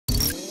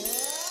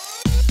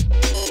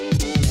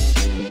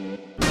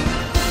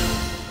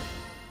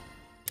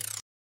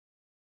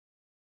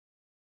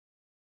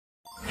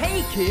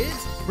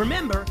kids.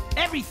 Remember,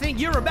 everything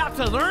you're about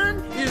to learn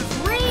is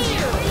real.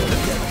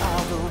 Look at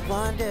all the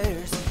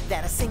wonders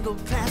that a single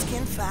class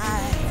can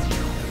find.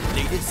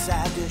 They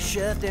decide to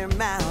shut their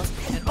mouths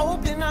and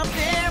open up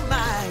their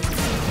minds.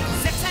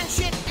 Sex and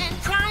shit and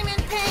crime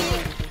and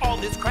pain. All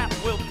this crap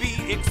will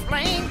be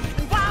explained.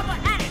 And while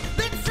we're at it,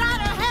 let's try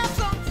to have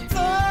some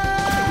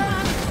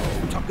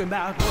fun. Talking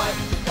about what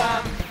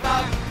the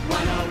fuck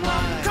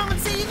 101. Come and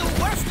see the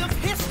worst of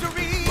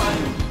history. What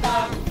the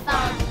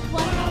fuck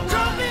 101.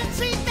 Come and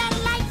see that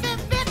life is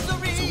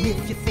misery. So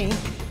if you think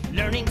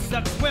Learning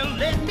sucks, well,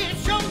 let me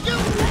show you.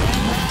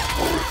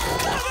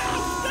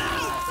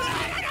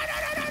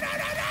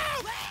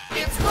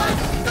 it's what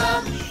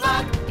the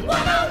fuck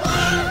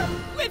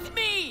 101. With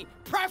me,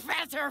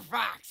 Professor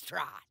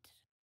Foxtrot.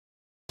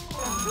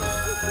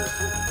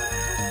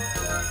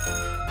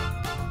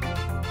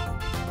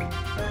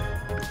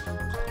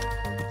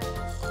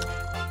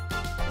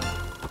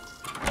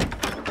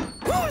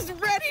 Who's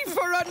ready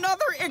for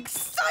another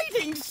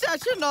exciting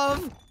session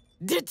of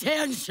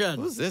detention?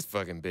 Who's this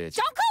fucking bitch?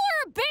 Don't call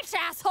her a bitch,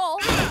 asshole!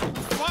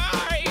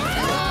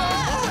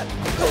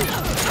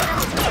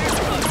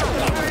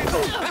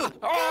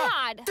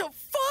 God! The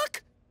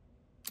fuck?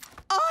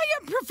 I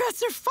am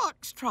Professor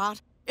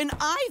Foxtrot, and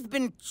I've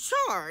been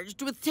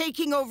charged with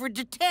taking over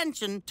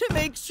detention to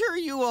make sure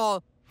you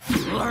all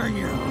learn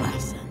your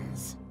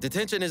lessons.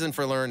 Detention isn't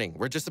for learning.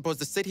 We're just supposed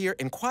to sit here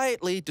and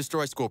quietly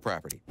destroy school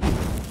property.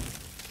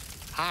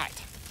 Hot.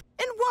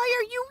 And why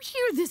are you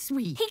here this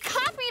week? He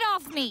copied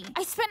off me!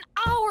 I spent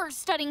hours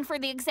studying for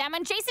the exam,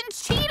 and Jason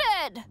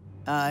cheated!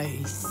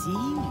 I see.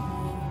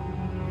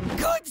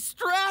 Good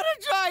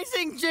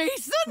strategizing,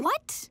 Jason!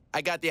 What?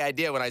 I got the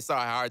idea when I saw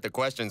how hard the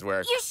questions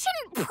were. You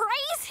shouldn't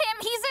praise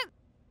him!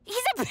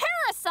 He's a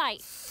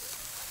parasite!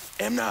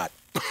 Am not.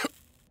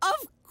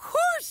 Of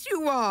course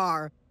you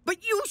are!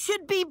 But you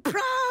should be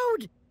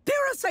proud!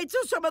 Parasites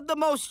are some of the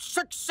most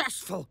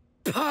successful,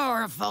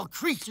 powerful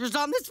creatures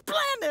on this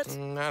planet!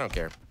 I don't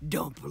care.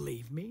 Don't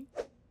believe me?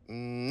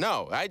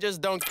 No, I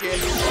just don't care.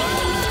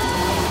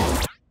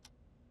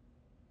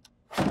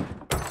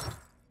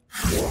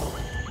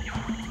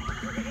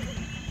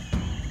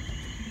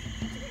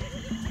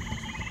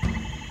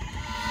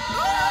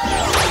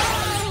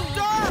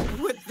 Stop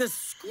with the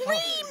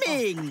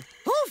screaming!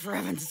 Oh, for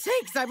heaven's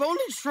sakes, I've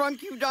only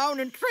shrunk you down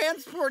and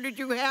transported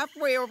you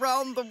halfway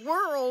around the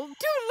world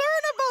to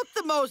learn about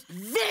the most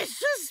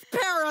vicious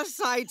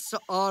parasites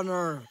on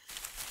Earth.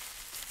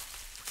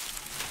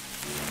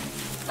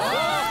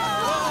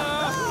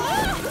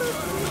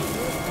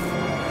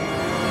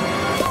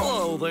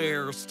 Hello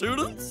there,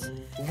 students.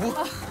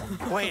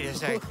 Wait a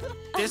sec.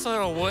 This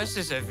little wuss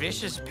is a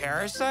vicious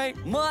parasite?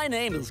 My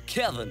name is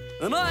Kevin,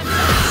 and I'm...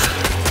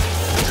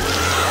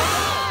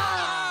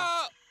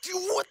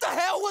 What the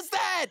hell was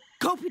that?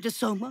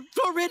 Copidosoma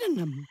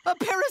floridinum, a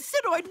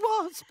parasitoid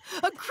wasp,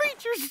 a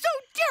creature so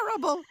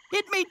terrible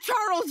it made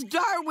Charles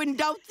Darwin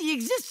doubt the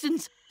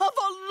existence of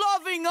a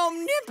loving,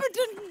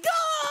 omnipotent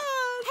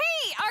God!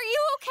 Hey, are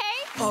you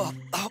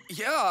okay?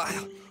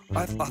 Yeah,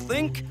 I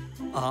think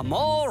I'm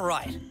all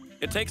right.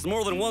 It takes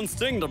more than one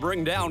sting to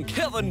bring down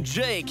Kevin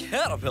J.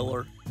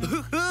 Caterpillar.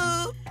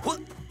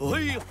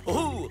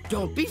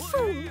 Don't be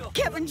fooled.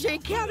 Kevin J.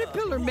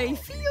 Caterpillar may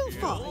feel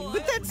fine,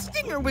 but that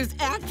stinger was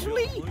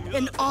actually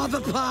an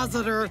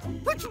ovipositor,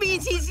 which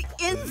means his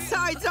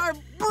insides are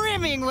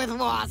brimming with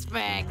wasp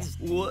eggs.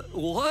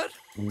 What?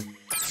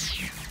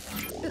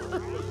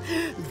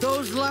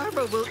 Those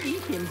larvae will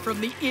eat him from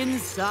the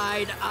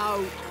inside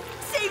out,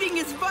 saving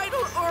his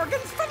vital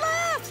organs for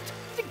last,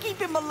 to keep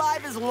him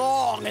alive as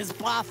long as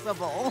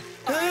possible.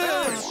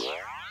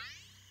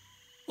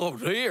 Oh,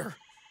 dear.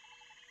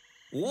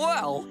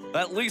 Well,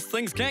 at least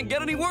things can't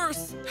get any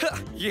worse.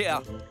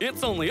 Yeah,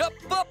 it's only up,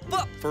 up,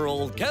 up for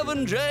old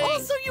Kevin J.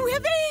 Also, you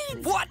have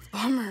AIDS! What?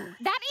 Bummer.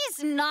 That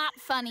is not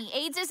funny.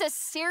 AIDS is a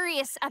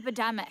serious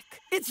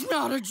epidemic. It's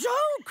not a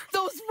joke.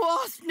 Those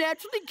wasps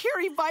naturally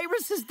carry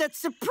viruses that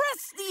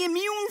suppress the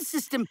immune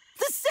system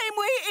the same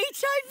way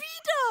HIV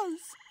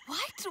does.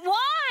 What?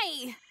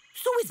 Why?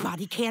 So his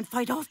body can't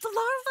fight off the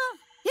larva.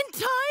 In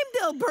time,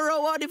 they'll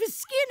burrow out of his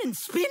skin and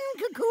spin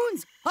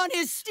cocoons on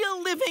his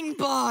still living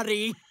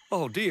body.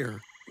 Oh,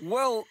 dear.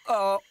 Well,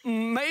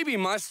 maybe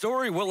my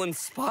story will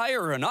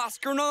inspire an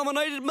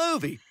Oscar-nominated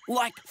movie,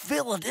 like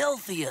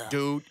Philadelphia.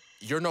 Dude,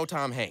 you're no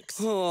Tom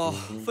Hanks. Oh,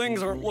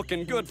 things aren't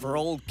looking good for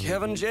old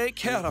Kevin J.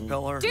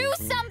 Caterpillar. Do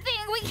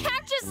something! We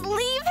can't just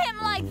leave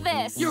him like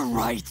this! You're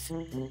right.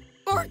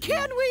 Or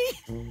can we?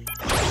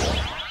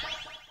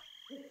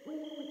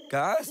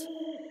 Guys?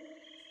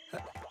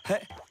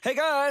 Hey,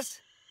 guys!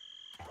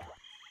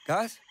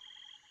 Guys?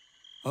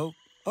 Oh,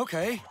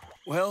 okay.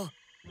 Well,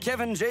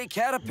 Kevin J.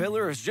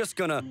 Caterpillar is just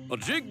gonna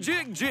jig,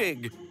 jig,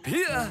 jig.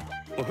 Yeah.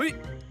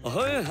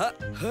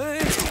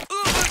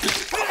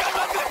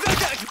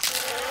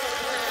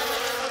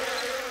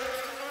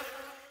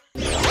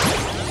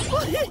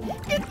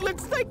 It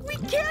looks like we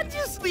can't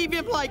just leave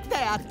him like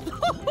that.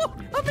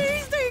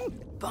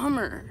 Amazing.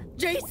 Bummer.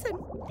 Jason!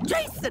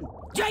 Jason!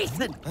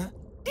 Jason! Huh?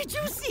 Did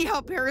you see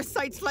how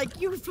parasites like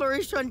you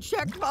flourish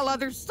unchecked while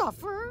others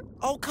suffer?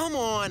 Oh, come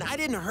on. I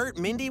didn't hurt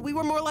Mindy. We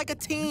were more like a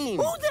team.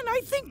 Oh, then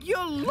I think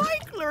you'll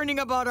like learning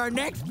about our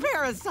next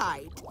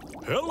parasite.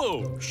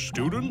 Hello,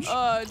 students.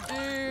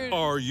 Dude.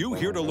 Are you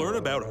here to learn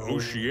about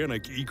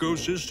oceanic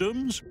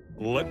ecosystems?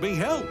 Let me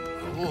help.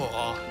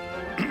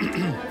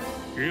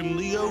 In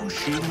the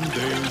ocean,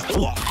 there's...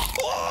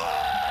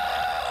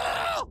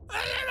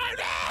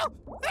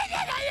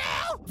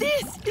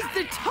 This is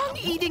the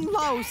tongue-eating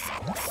louse,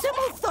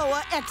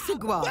 Simothoa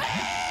exigua.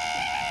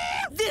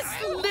 This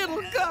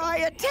little guy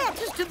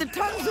attaches to the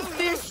tongues of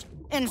fish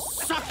and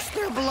sucks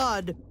their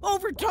blood.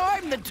 Over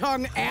time, the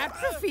tongue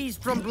atrophies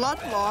from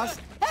blood loss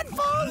and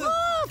falls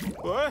off.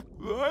 What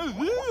is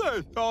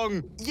his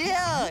tongue?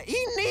 Yeah,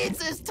 he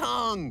needs his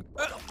tongue.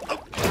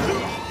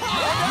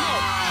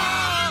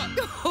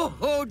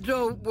 Oh,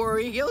 don't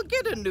worry. He'll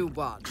get a new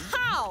one.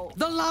 How?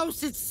 The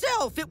louse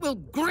itself, it will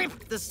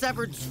grip the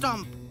severed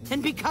stump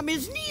and become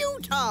his new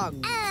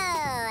tongue.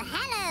 Oh,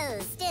 hello,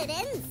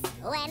 students.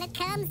 When it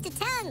comes to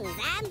tongues,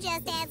 I'm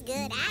just as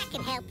good. I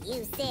can help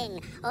you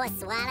sing or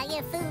swallow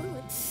your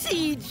food.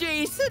 See,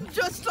 Jason,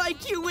 just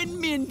like you and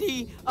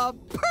Mindy, a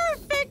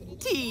perfect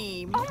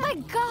team. Oh my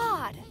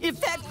God. If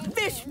that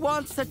fish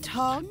wants a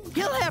tongue,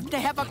 he'll have to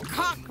have a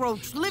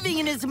cockroach living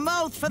in his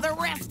mouth for the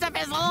rest of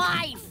his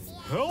life.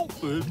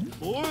 Help me,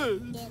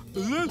 please.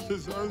 This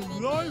is a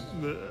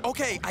nightmare.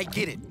 Okay, I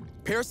get it.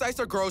 Parasites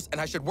are gross, and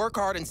I should work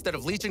hard instead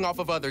of leeching off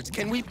of others.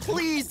 Can we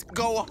please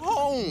go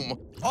home?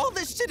 All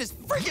this shit is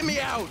freaking me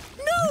out.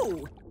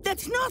 No,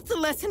 that's not the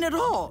lesson at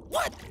all.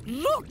 What?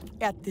 Look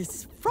at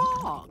this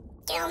frog.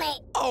 Kill me.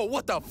 Oh,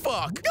 what the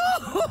fuck?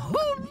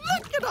 Oh,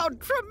 look at how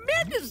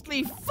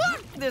tremendously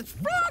fucked this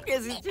frog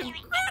is. It's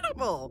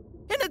incredible.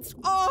 And it's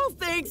all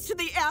thanks to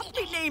the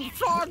aptly named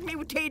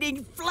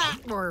frog-mutating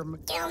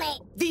flatworm. Kill me.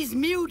 These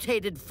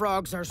mutated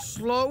frogs are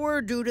slower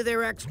due to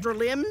their extra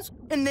limbs,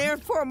 and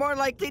therefore more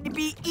likely to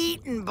be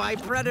eaten by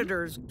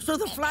predators. So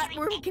the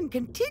flatworm can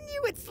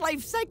continue its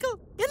life cycle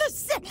in a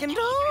second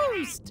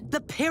host. The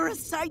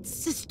parasite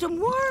system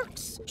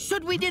works.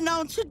 Should we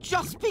denounce it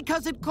just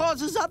because it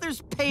causes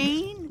others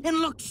pain and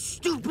looks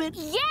stupid?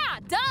 Yeah,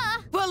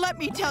 duh. Well, let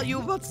me tell you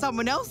about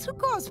someone else who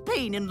caused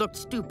pain and looked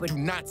stupid. Do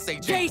not say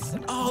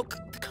Jason. Oh,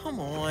 come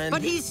on.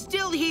 But he's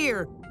still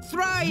here,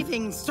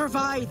 thriving,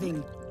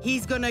 surviving.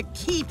 He's gonna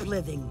keep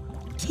living,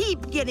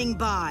 keep getting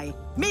by,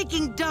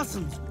 making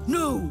dozens,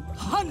 no,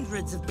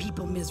 hundreds of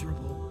people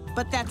miserable.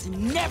 But that's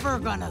never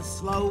gonna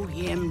slow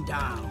him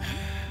down.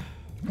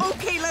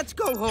 Okay, let's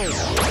go home.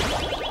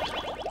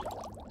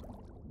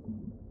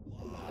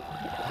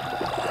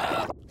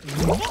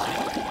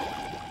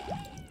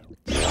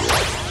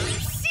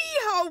 See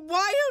how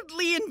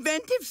wildly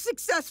inventive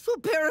successful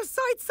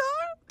parasites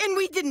are? And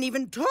we didn't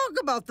even talk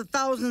about the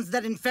thousands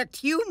that infect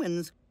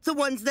humans. The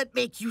ones that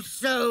make you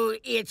so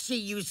itchy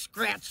you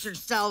scratch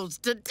yourselves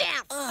to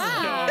death. The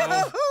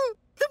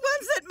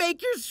ones that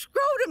make your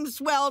scrotum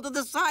swell to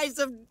the size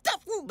of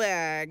duffel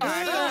bags.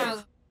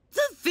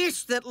 The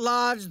fish that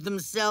lodge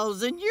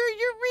themselves in your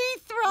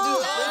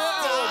urethra.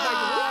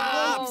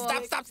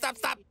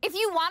 Stop. If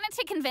you wanted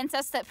to convince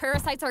us that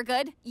parasites are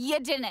good, you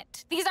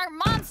didn't. These are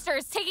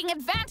monsters taking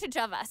advantage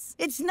of us.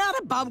 It's not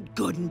about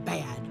good and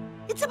bad.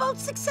 It's about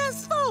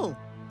successful.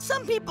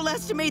 Some people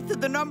estimate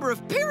that the number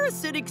of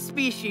parasitic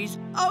species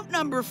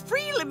outnumber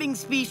free-living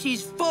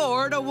species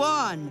 4 to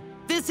 1.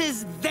 This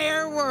is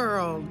their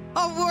world,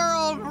 a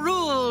world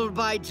ruled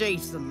by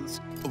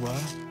Jasons.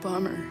 What?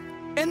 Bummer.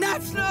 And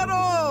that's not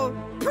all.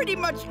 Pretty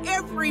much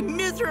every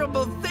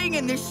miserable thing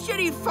in this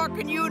shitty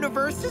fucking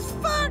universe is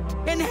fucked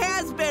and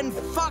has been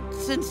fucked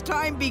since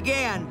time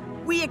began.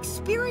 We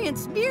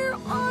experience mere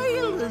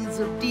islands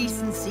of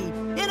decency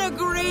in a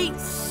great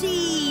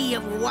sea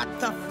of what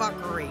the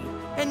fuckery.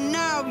 And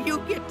now you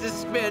get to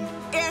spend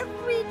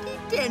every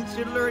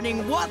detention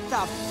learning what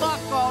the fuck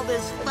all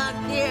this fuck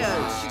is.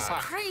 She's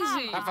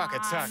crazy. That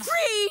fucking sucks.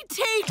 Free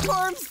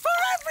tapeworms for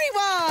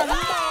everyone!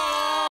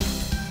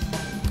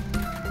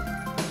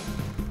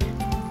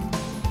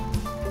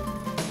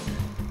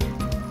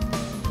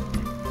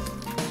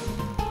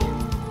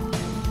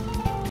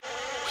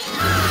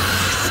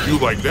 You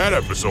like that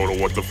episode of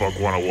What the Fuck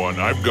 101?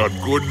 I've got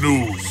good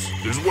news.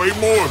 There's way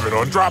more of it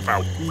on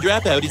Dropout.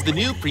 Dropout is the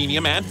new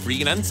premium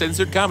ad-free and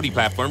uncensored comedy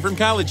platform from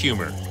College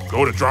Humor.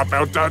 Go to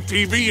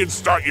dropout.tv and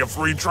start your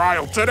free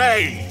trial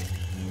today.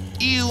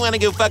 You want to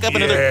go fuck up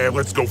another... Yeah,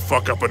 let's go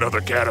fuck up another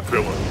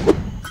caterpillar.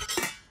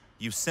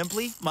 You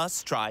simply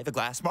must try the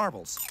glass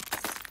marbles.